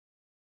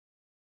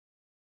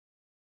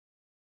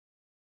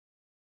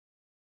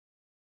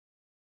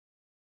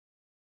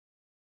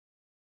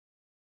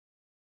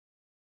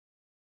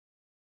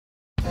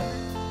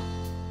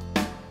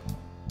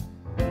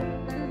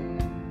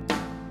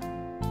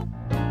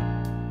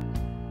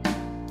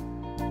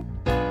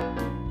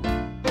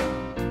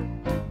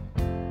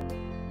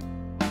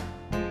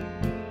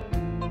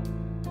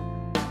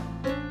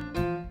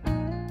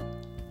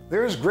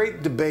There is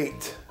great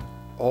debate,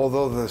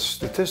 although the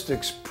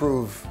statistics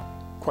prove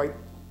quite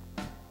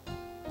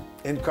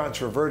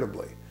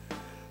incontrovertibly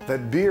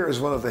that beer is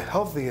one of the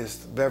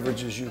healthiest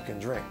beverages you can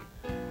drink.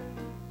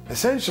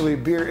 Essentially,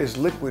 beer is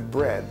liquid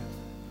bread,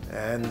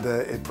 and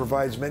it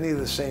provides many of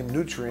the same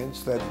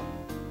nutrients that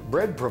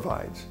bread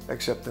provides,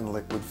 except in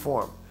liquid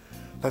form.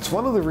 That's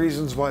one of the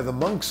reasons why the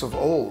monks of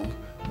old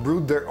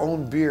brewed their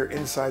own beer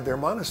inside their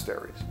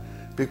monasteries,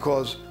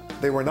 because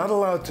they were not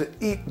allowed to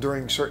eat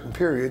during certain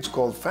periods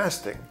called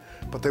fasting,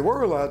 but they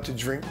were allowed to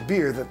drink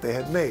beer that they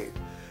had made.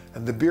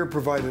 And the beer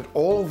provided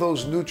all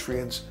those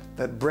nutrients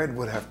that bread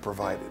would have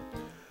provided.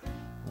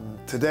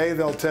 Today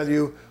they'll tell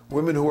you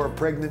women who are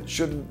pregnant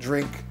shouldn't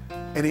drink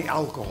any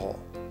alcohol.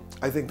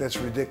 I think that's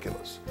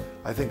ridiculous.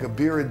 I think a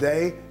beer a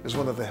day is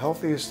one of the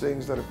healthiest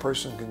things that a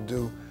person can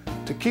do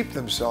to keep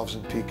themselves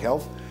in peak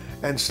health.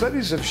 And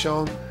studies have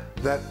shown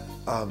that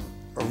a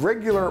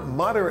regular,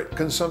 moderate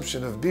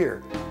consumption of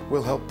beer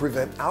will help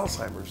prevent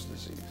Alzheimer's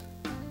disease.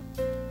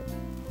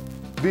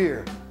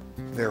 Beer,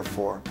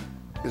 therefore,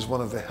 is one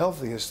of the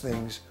healthiest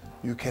things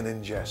you can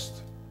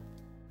ingest.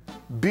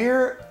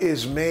 Beer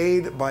is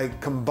made by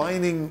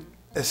combining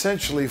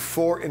essentially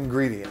 4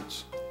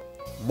 ingredients: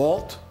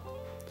 malt,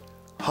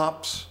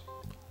 hops,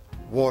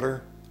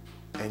 water,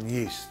 and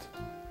yeast.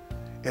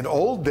 In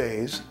old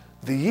days,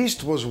 the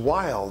yeast was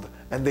wild,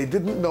 and they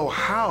didn't know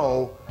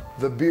how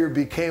the beer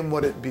became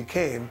what it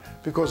became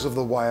because of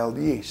the wild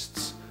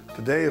yeasts.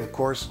 Today, of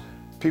course,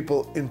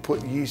 people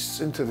input yeasts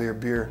into their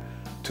beer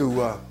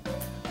to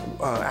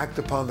act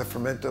upon the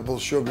fermentable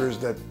sugars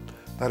that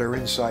are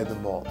inside the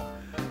malt.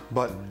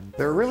 But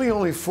there are really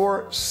only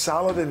 4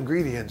 solid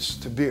ingredients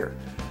to beer.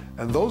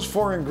 And those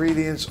 4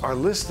 ingredients are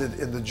listed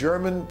in the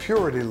German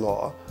purity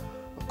law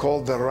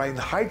called the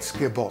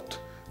Reinheitsgebot,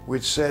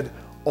 which said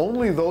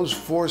only those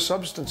 4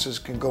 substances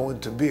can go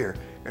into beer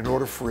in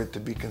order for it to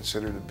be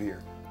considered a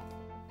beer.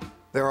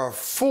 There are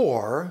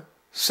 4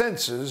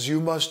 senses you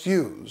must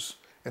use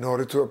in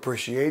order to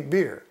appreciate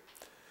beer.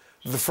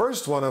 The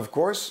first one, of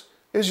course,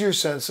 is your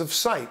sense of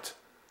sight.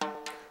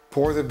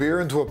 Pour the beer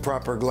into a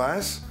proper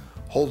glass,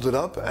 hold it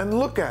up, and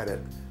look at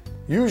it,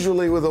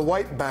 usually with a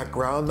white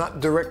background, not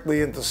directly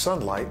into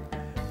sunlight,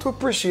 to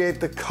appreciate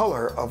the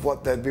color of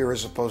what that beer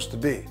is supposed to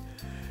be.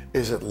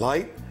 Is it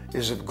light?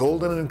 Is it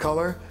golden in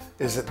color?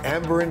 Is it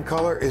amber in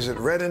color? Is it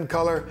red in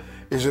color?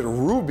 Is it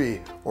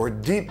ruby or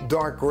deep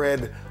dark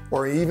red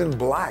or even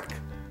black?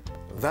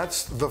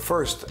 That's the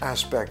first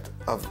aspect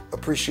of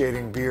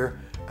appreciating beer,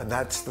 and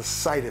that's the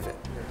sight of it.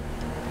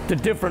 The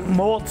different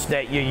malts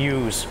that you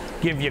use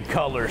give you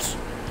colors.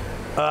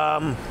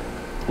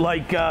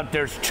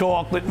 There's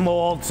chocolate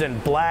malts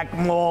and black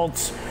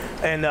malts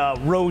and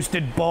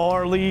roasted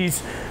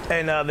barleys,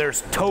 and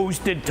there's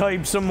toasted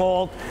types of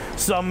malt.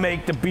 Some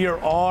make the beer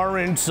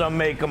orange, some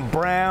make them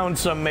brown,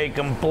 some make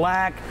them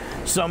black,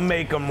 some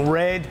make them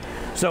red.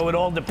 So it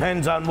all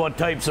depends on what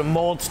types of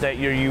malts that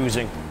you're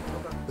using.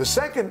 The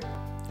second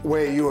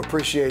way you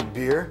appreciate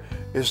beer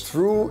is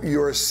through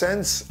your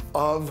sense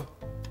of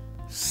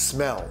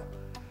smell.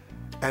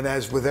 And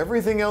as with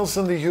everything else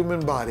in the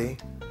human body,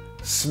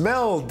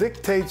 smell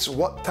dictates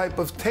what type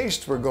of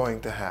taste we're going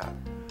to have.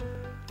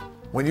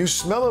 When you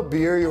smell a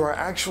beer, you are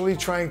actually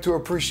trying to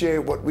appreciate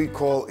what we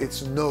call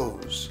its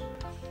nose.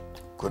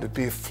 Could it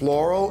be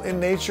floral in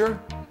nature?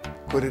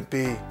 Could it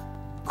be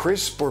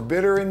crisp or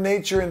bitter in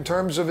nature in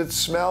terms of its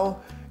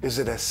smell? Is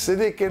it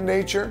acidic in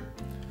nature?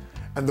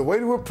 And the way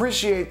to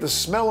appreciate the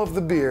smell of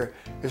the beer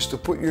is to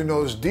put your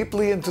nose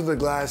deeply into the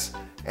glass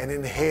and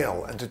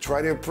inhale, and to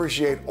try to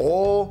appreciate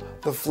all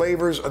the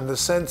flavors and the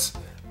scents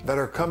that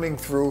are coming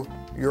through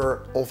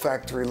your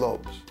olfactory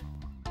lobes.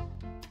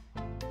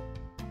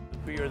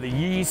 Beer, the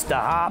yeast, the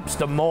hops,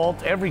 the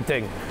malt,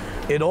 everything.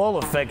 It all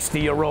affects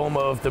the aroma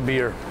of the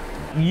beer.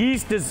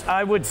 Yeast is,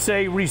 I would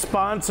say,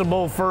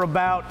 responsible for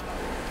about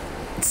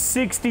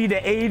 60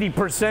 to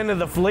 80% of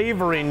the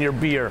flavor in your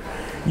beer.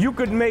 You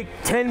could make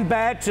 10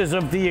 batches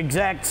of the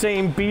exact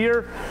same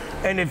beer,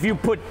 and if you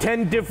put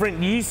 10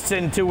 different yeasts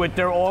into it,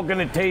 they're all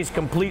going to taste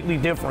completely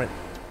different.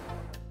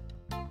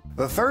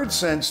 The third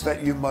sense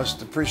that you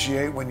must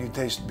appreciate when you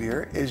taste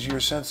beer is your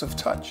sense of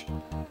touch.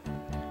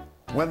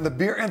 When the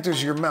beer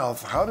enters your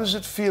mouth, how does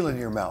it feel in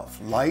your mouth?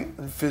 Light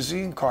and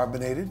fizzy and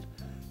carbonated,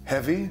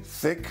 heavy,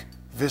 thick,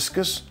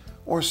 viscous,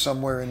 or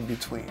somewhere in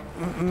between?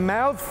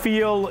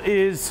 Mouthfeel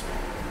is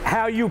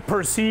how you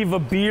perceive a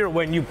beer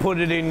when you put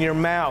it in your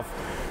mouth.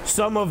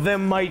 Some of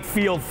them might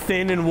feel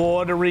thin and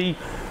watery.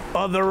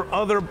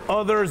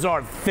 Others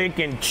are thick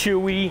and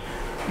chewy.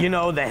 You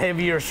know, the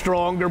heavier,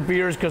 stronger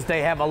beers because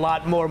they have a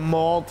lot more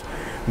malt.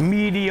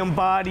 Medium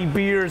body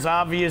beers,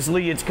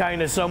 obviously, it's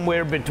kind of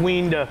somewhere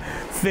between the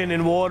thin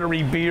and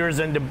watery beers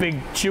and the big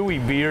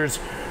chewy beers.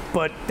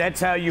 But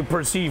that's how you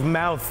perceive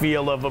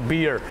mouthfeel of a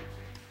beer.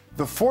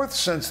 The fourth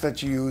sense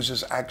that you use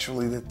is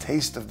actually the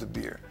taste of the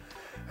beer.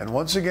 And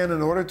once again,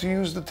 in order to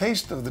use the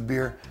taste of the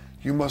beer,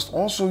 you must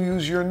also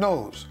use your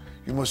nose.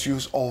 You must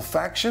use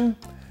olfaction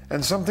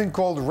and something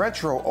called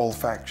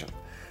retro-olfaction.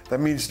 That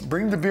means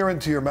bring the beer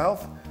into your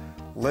mouth,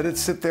 let it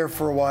sit there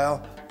for a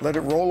while, Let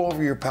it roll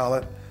over your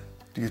palate.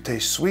 Do you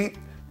taste sweet?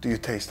 Do you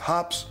taste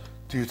hops?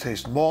 Do you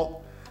taste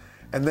malt?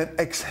 And then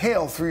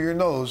exhale through your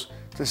nose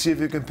to see if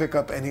you can pick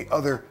up any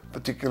other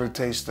particular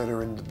tastes that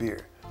are in the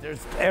beer.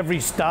 Every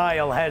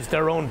style has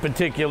their own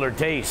particular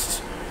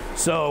tastes.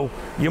 So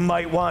you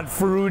might want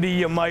fruity,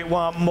 you might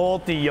want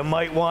malty, you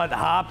might want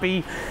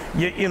hoppy.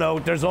 You know,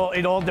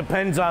 it all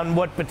depends on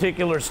what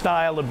particular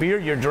style of beer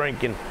you're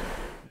drinking.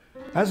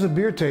 As a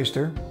beer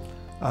taster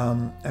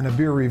and a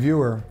beer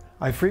reviewer,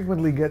 I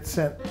frequently get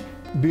sent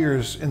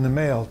beers in the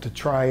mail to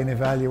try and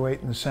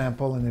evaluate and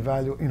sample and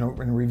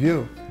and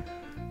review,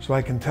 so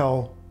I can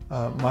tell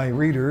my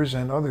readers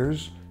and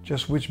others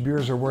just which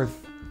beers are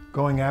worth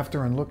going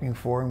after and looking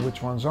for and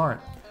which ones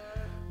aren't.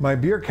 My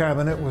beer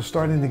cabinet was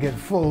starting to get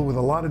full with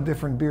a lot of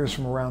different beers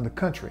from around the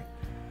country.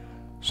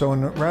 So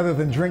rather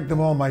than drink them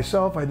all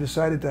myself, I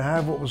decided to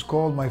have what was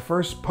called my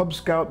first Pub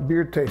Scout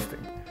beer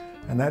tasting.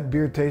 And that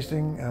beer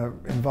tasting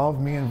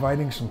involved me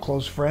inviting some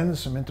close friends,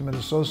 some intimate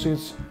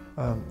associates.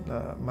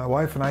 My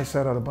wife and I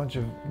set out a bunch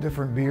of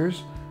different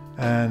beers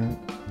and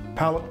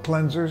palate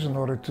cleansers in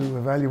order to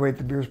evaluate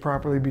the beers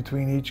properly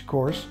between each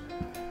course.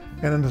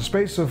 And in the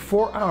space of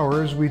 4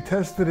 hours, we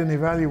tested and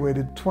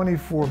evaluated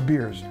 24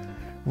 beers,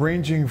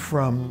 ranging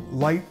from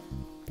light,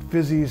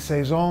 fizzy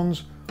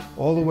saisons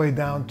all the way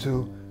down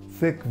to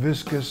thick,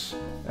 viscous,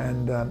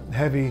 and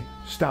heavy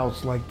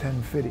stouts like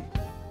 1050.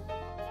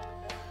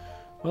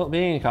 Well,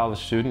 being a college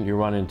student, you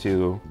run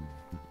into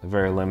a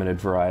very limited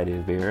variety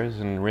of beers,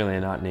 and really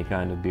not any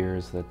kind of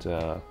beers that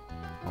are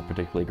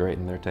particularly great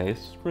in their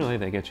taste. Really,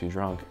 they get you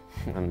drunk,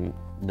 and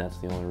that's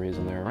the only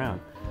reason they're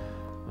around.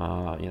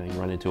 You know, you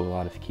run into a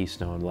lot of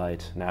Keystone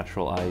Light,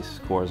 Natural Ice,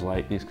 Coors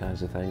Light, these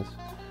kinds of things.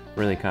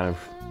 Really kind of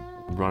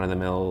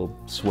run-of-the-mill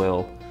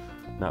swill,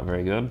 not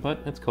very good, but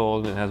it's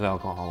cold and it has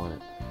alcohol in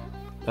it.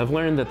 I've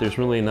learned that there's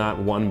really not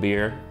one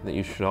beer that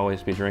you should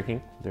always be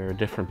drinking. There are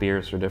different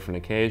beers for different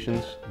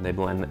occasions. They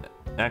blend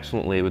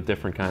excellently with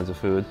different kinds of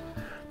foods.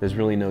 There's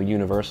really no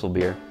universal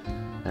beer,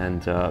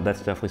 and that's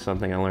definitely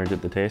something I learned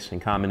at the tasting.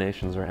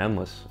 Combinations are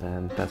endless,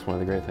 and that's one of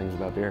the great things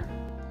about beer.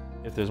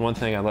 If there's one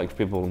thing I'd like for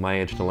people my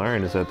age to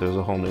learn, is that there's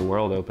a whole new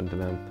world open to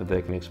them that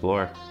they can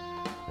explore,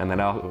 and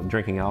that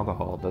drinking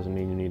alcohol doesn't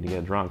mean you need to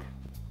get drunk.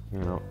 You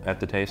know, at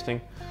the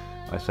tasting,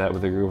 I sat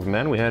with a group of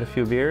men, we had a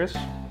few beers,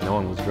 no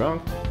one was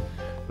drunk.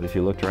 But if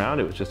you looked around,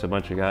 it was just a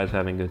bunch of guys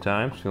having good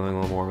times, feeling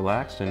a little more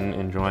relaxed and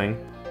enjoying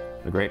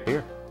a great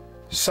beer.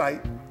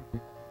 Sight,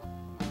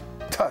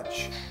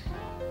 touch,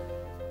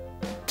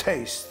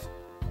 taste,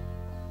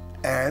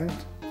 and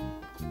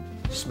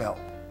smell.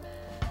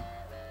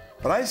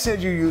 But I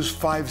said you use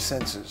 5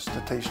 senses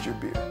to taste your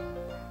beer.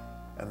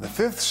 And the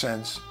 5th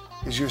sense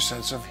is your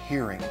sense of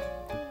hearing.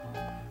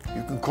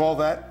 You can call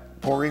that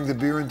pouring the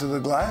beer into the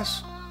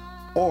glass,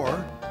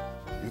 or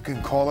you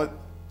can call it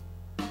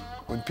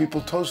when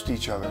people toast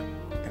each other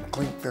and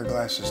clink their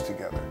glasses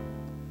together.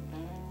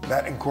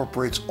 That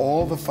incorporates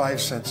all the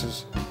 5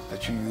 senses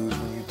that you use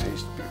when you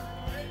taste beer.